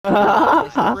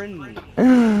It's cringe.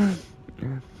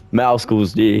 Mouse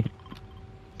schools, D.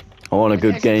 I want a It's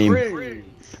good actually game. cringe.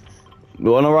 You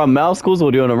want to run mouse schools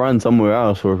or do you want to run somewhere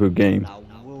else for a good game? Nah,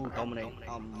 we'll dominate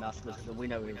Mousequaz because we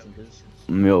know who isn't this.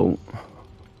 Yo,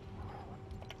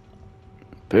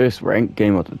 first ranked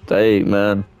game of the day,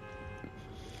 man.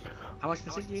 How much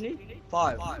percent do you need?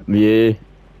 5. Yeah.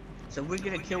 So we're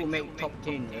gonna kill make top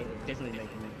 10, yeah? Definitely make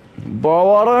it.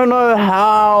 Bro, I don't know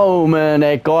how, man,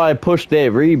 that guy pushed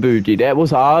that reboot, dude. That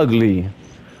was ugly.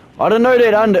 I didn't know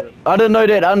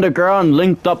that underground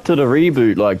linked up to the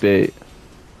reboot like that.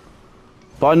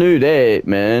 If I knew that,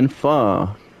 man,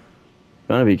 fuck.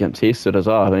 Gonna be contested as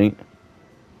well, I think.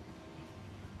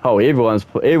 Oh,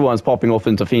 everyone's popping off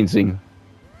into fencing.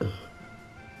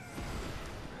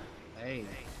 Hey,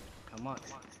 how much?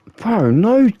 Bro,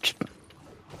 no.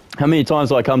 How many times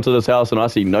do I come to this house and I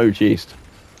see no chest?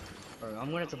 Bro, I'm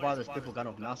gonna have to buy this purple gun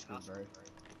off Mousequaz, bro.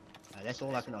 That's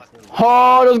all I can afford.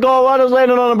 Oh, this guy, I just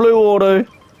landed on a blue auto.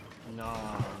 Nah,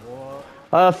 what?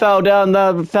 I fell down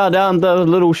the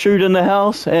little chute in the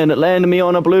house and it landed me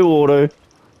on a blue auto.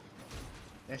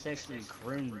 That's actually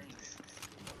cringe.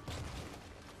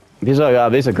 There's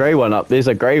a grey one up. There's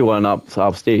a grey one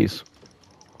upstairs.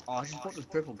 Oh, I just bought this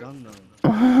purple gun though.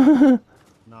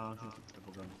 Nah, I just bought this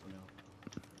purple gun for now.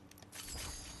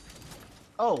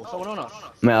 Oh, someone on us.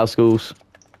 Mouse schools.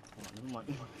 Oh, never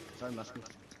mind. Sorry, Mousequaz.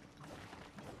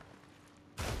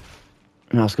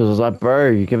 Mouse schools was like, bro,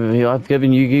 you give me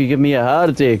a heart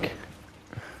attack.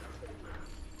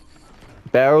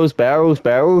 Barrels. Oh,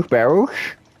 yeah,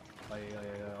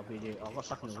 I'll be there. I got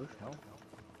stuck in the roof, hell.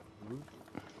 Roof.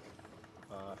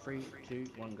 3, 2,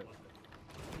 1, go.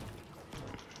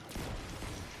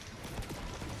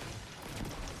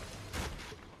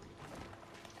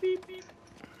 Beep, beep.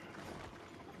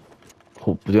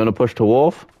 Oh, do you want to push to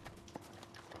wharf?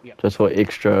 Yeah. Just for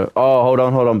extra. Oh, hold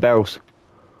on, barrels.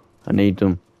 I need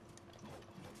them.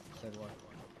 So do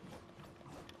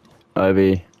I.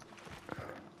 OB.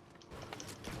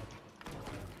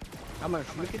 How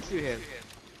much wickets do you have?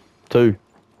 2.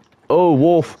 Oh,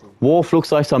 wharf. Wharf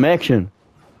looks like some action.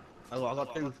 Oh, I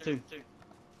got two.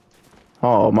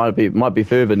 Oh, it might be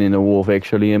further than the wharf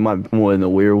actually. It might be more than the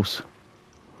wheels.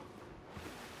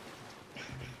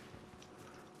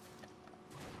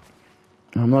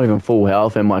 I'm not even full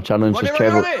health and my challenge just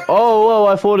traveled. Oh, whoa,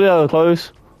 I thought it was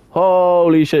close.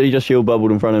 Holy shit, he just shield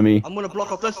bubbled in front of me. I'm gonna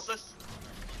block off this.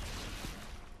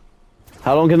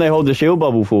 How long can they hold the shield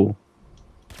bubble for?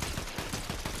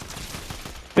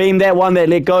 Beam that one that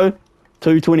let go.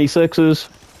 226s.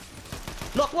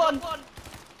 Knock one.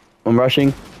 I'm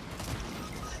rushing.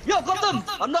 Yo, got them.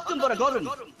 I knocked him, but I got him.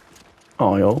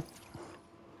 Oh, yo.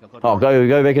 Oh,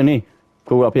 go back in here.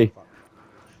 Go up here.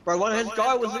 Bro, one of his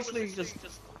guy was literally just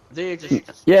there,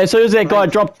 just. Yeah, as soon as that guy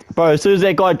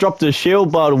dropped his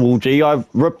shield bubble, G, I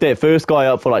ripped that first guy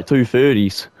up for like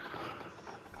 230s.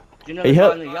 Do you know the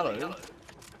guy in the yellow?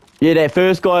 Yeah, the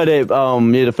first guy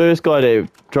that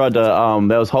tried to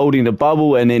that was holding the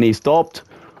bubble and then he stopped.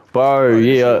 Bro,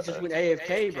 yeah. He just went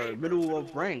AFK, bro. Middle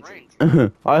of rank.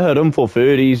 I hit him for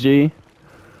 30s, G.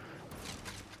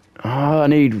 Oh, I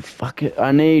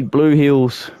need blue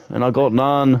heals and I got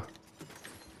none.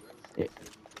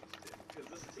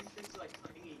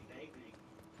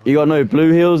 You got no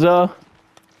blue heals there?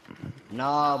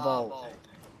 Nah, bro.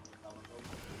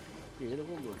 Yeah, the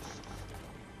one was.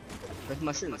 Where's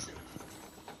my shoes?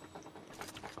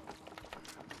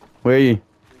 Where are you?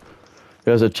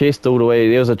 There's a chest all the way.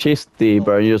 There was a chest there,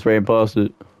 bro. You just ran past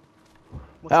it.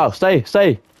 Ow,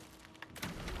 stay.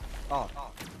 Oh.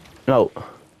 No.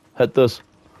 Hit this.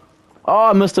 Oh,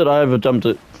 I missed it. I over jumped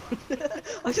it.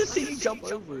 I just see you jump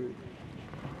over it.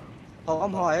 Oh,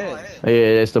 I'm high edge.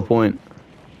 Yeah, that's the point.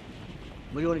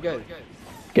 Where do you want to go?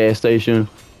 Gas station.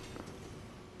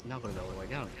 Not gonna go all the way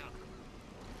down.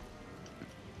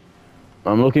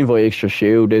 I'm looking for extra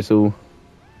shield, that's all.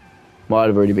 Might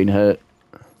have already been hit.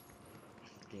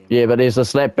 Damn. Yeah, but there's the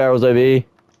slap barrels over here.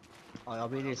 Oh, I'll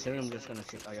be there soon. I'm just gonna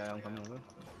check. Oh, yeah, I'm coming over.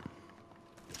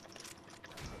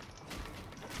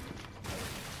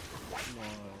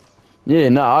 Yeah,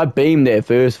 no, I beamed that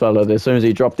first fella as soon as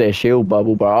he dropped that shield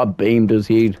bubble, bro. I beamed his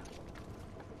head.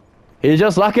 He's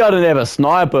just lucky I didn't have a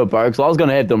sniper, bro, because I was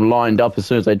going to have them lined up as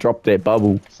soon as they dropped that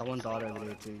bubble. Someone died over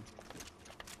there too.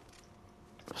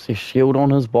 Is there shield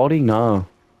on his body? No.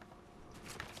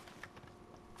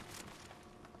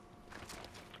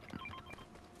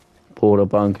 Porter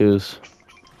bunkers.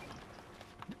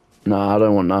 Nah, I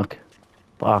don't want Nuck.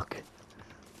 Fuck.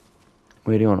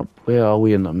 Where are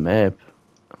we in the map?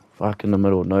 Fuck, in the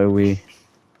middle of nowhere.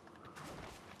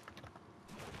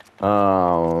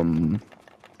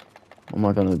 What am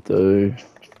I gonna do?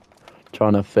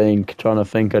 Trying to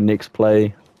think of next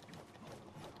play.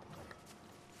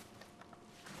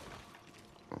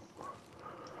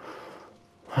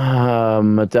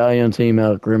 Medallion team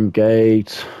out Grim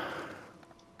Gate.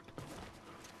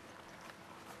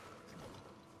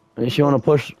 If you want to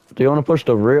push, do you want to push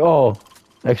the rear? Oh,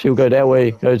 actually, we'll go that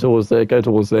way. Go towards that. Go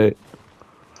towards that.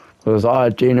 Because I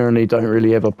genuinely don't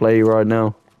really have a play right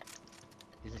now.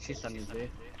 There's a chest under there.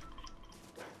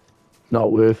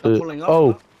 Not worth I'm it. pulling up.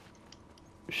 Oh,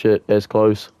 shit, that's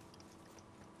close.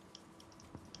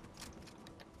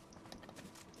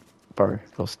 Bro,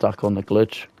 got stuck on the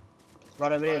glitch.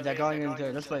 Right over there, they're going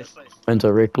into this place.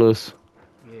 Into reckless.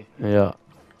 Yeah. Yeah.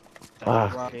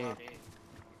 Right Fuck. there.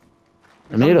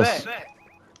 I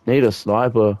need a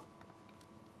sniper.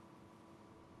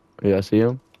 Yeah, I see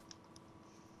him.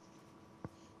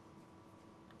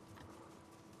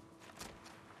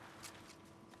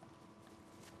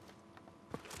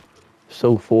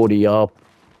 Still 40 up.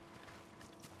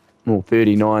 Oh,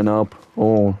 39 up.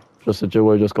 Oh, just a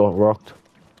duo just got rocked.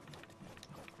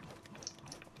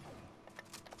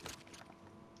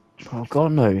 I've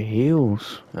got no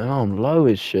heals. And I'm low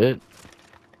as shit.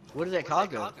 Where did that car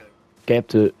go?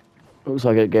 Gapped it. Looks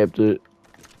like it gapped it.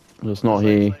 It's not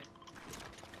here.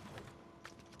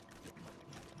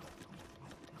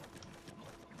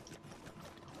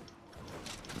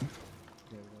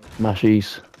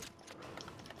 Mushies.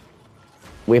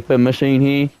 Weapon machine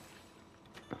here.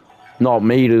 Not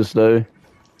meters though.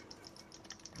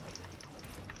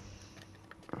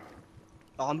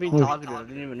 Oh, I'm being targeted, I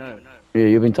didn't even know. Yeah,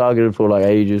 you've been targeted for like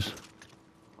ages.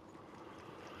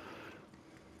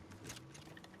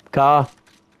 Car.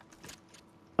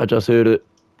 I just heard it.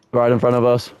 Right in front of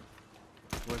us.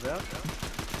 Where's that?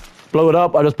 Blow it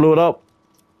up, I just blew it up.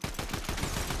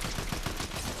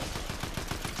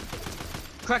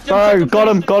 Cracked Oh, got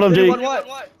him, G. One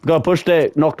white. Gotta push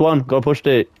that. Knocked one, gotta push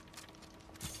that.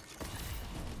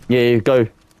 Yeah, go.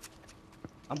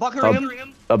 I'm bunkering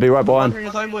him. I'll be right behind. Bunkering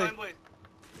his homeboy.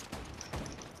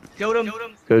 Killed him.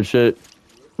 Good shit.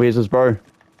 Where's his bro?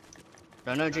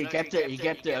 Don't know, G, gapped it. He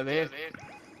gapped it over here.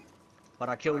 But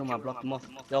I killed him, I blocked him off.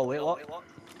 Yo, wait, what?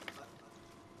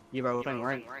 Yeah, bro, we're playing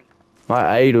rank.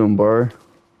 I ate him, bro.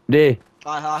 There.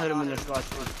 I hit him in the sky.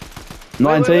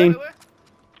 19.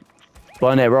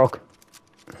 Behind that rock.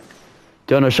 Do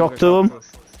you want a shock to him?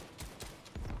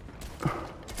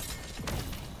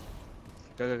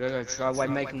 Go. Try away,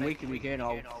 make him weak if we can.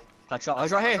 I'll touch up. Oh,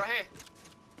 he's right here.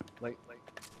 Wait.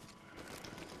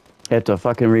 Had to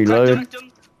fucking reload.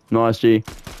 Nice, G.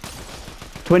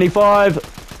 25.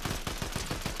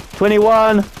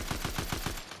 21.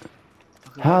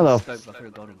 How the f...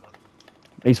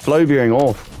 He's flow veering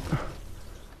off.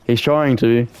 He's trying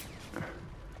to.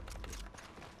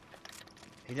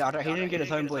 He didn't get his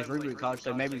homeboy's reboot card,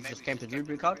 so maybe he just camped his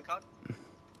reboot card. You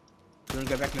wanna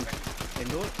go back and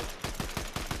do it?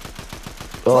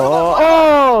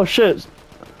 Oh, shit.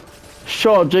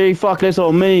 Shot, G. Fuck, that's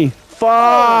on me.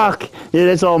 Fuck. Yeah,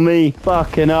 that's on me.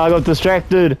 Fucking hell, I got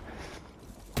distracted.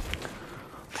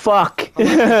 Fuck.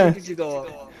 Did you go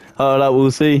up? Hold up,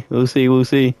 we'll see. We'll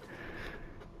see.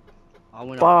 I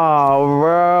went up. Oh,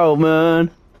 bro,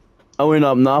 man. I went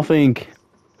up nothing.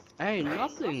 Hey,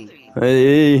 nothing.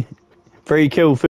 Hey, free kill.